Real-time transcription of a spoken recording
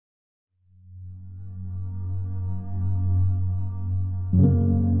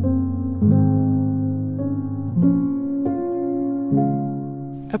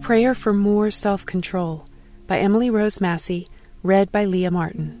prayer for more self-control by Emily Rose Massey, read by Leah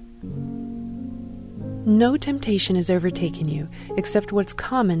Martin. No temptation has overtaken you except what's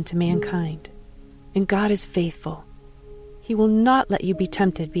common to mankind. And God is faithful. He will not let you be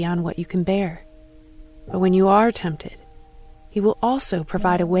tempted beyond what you can bear. But when you are tempted, He will also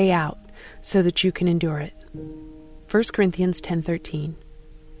provide a way out so that you can endure it. 1 Corinthians 10:13.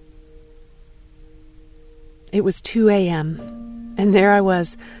 It was 2 a.m., and there I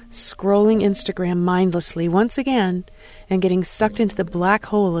was, scrolling Instagram mindlessly once again and getting sucked into the black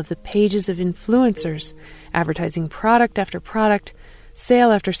hole of the pages of influencers advertising product after product,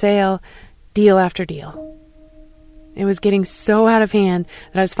 sale after sale, deal after deal. It was getting so out of hand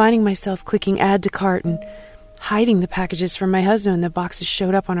that I was finding myself clicking add to cart and hiding the packages from my husband when the boxes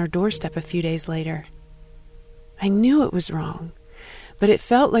showed up on our doorstep a few days later. I knew it was wrong, but it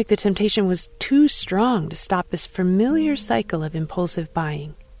felt like the temptation was too strong to stop this familiar cycle of impulsive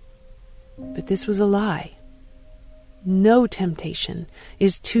buying. But this was a lie. No temptation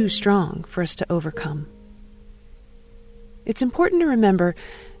is too strong for us to overcome. It's important to remember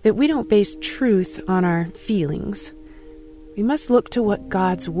that we don't base truth on our feelings. We must look to what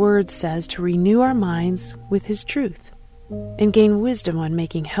God's Word says to renew our minds with His truth and gain wisdom on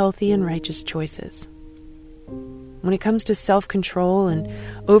making healthy and righteous choices. When it comes to self-control and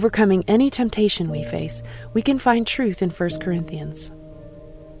overcoming any temptation we face, we can find truth in 1 Corinthians.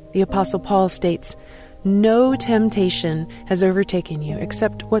 The Apostle Paul states, "No temptation has overtaken you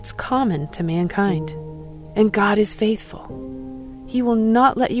except what's common to mankind. And God is faithful. He will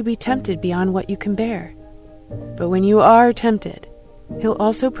not let you be tempted beyond what you can bear. But when you are tempted, He'll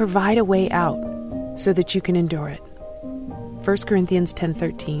also provide a way out so that you can endure it." 1 Corinthians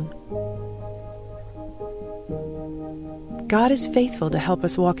 10:13. God is faithful to help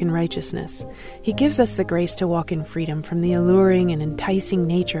us walk in righteousness. He gives us the grace to walk in freedom from the alluring and enticing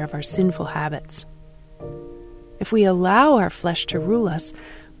nature of our sinful habits. If we allow our flesh to rule us,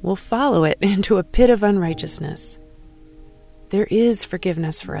 we'll follow it into a pit of unrighteousness. There is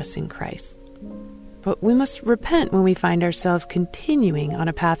forgiveness for us in Christ, but we must repent when we find ourselves continuing on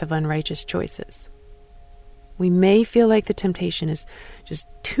a path of unrighteous choices. We may feel like the temptation is just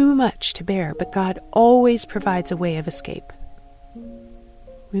too much to bear, but God always provides a way of escape.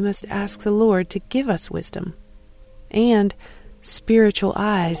 We must ask the Lord to give us wisdom and spiritual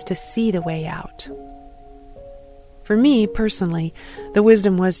eyes to see the way out. For me, personally, the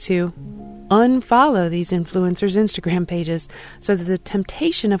wisdom was to unfollow these influencers' Instagram pages so that the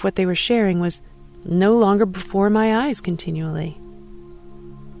temptation of what they were sharing was no longer before my eyes continually.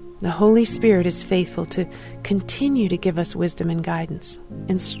 The Holy Spirit is faithful to continue to give us wisdom and guidance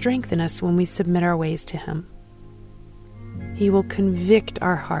and strengthen us when we submit our ways to Him. He will convict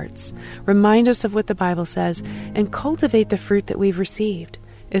our hearts, remind us of what the Bible says, and cultivate the fruit that we've received,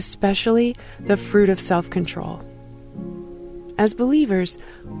 especially the fruit of self-control. As believers,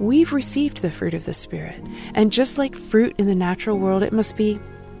 we've received the fruit of the Spirit, and just like fruit in the natural world, it must be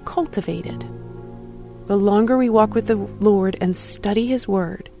cultivated. The longer we walk with the Lord and study His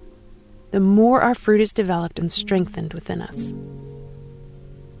Word, the more our fruit is developed and strengthened within us.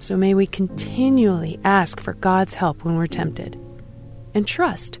 So may we continually ask for God's help when we're tempted, and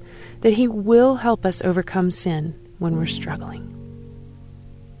trust that He will help us overcome sin when we're struggling.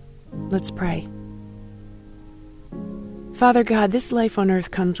 Let's pray. Father God, this life on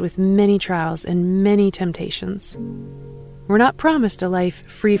earth comes with many trials and many temptations. We're not promised a life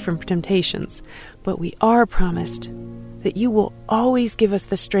free from temptations, but we are promised that You will always give us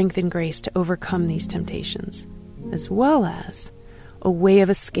the strength and grace to overcome these temptations, as well as a way of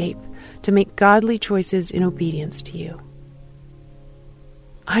escape to make godly choices in obedience to You.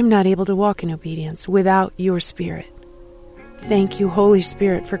 I'm not able to walk in obedience without Your Spirit. Thank You, Holy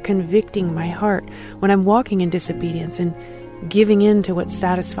Spirit, for convicting my heart when I'm walking in disobedience and giving in to what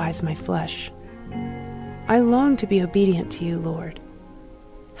satisfies my flesh. I long to be obedient to You, Lord.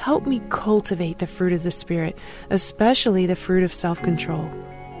 Help me cultivate the fruit of the Spirit, especially the fruit of self-control.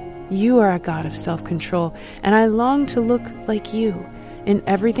 You are a God of self-control, and I long to look like You in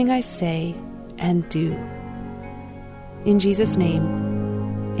everything I say and do. In Jesus'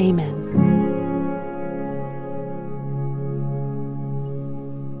 name, amen.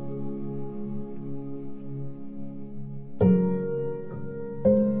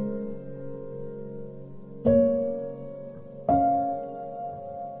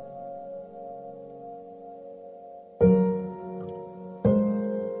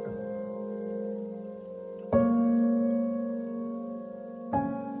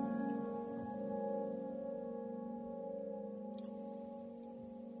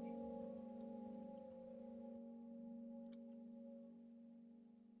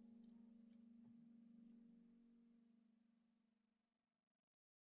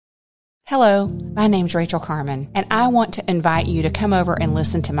 Hello, my name's Rachel Carmen, and I want to invite you to come over and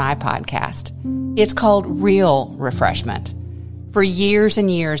listen to my podcast. It's called Real Refreshment. For years and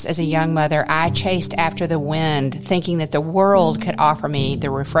years as a young mother, I chased after the wind, thinking that the world could offer me the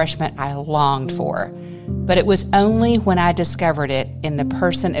refreshment I longed for. But it was only when I discovered it in the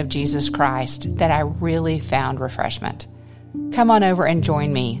person of Jesus Christ that I really found refreshment. Come on over and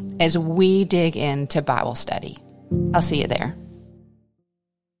join me as we dig into Bible study. I'll see you there.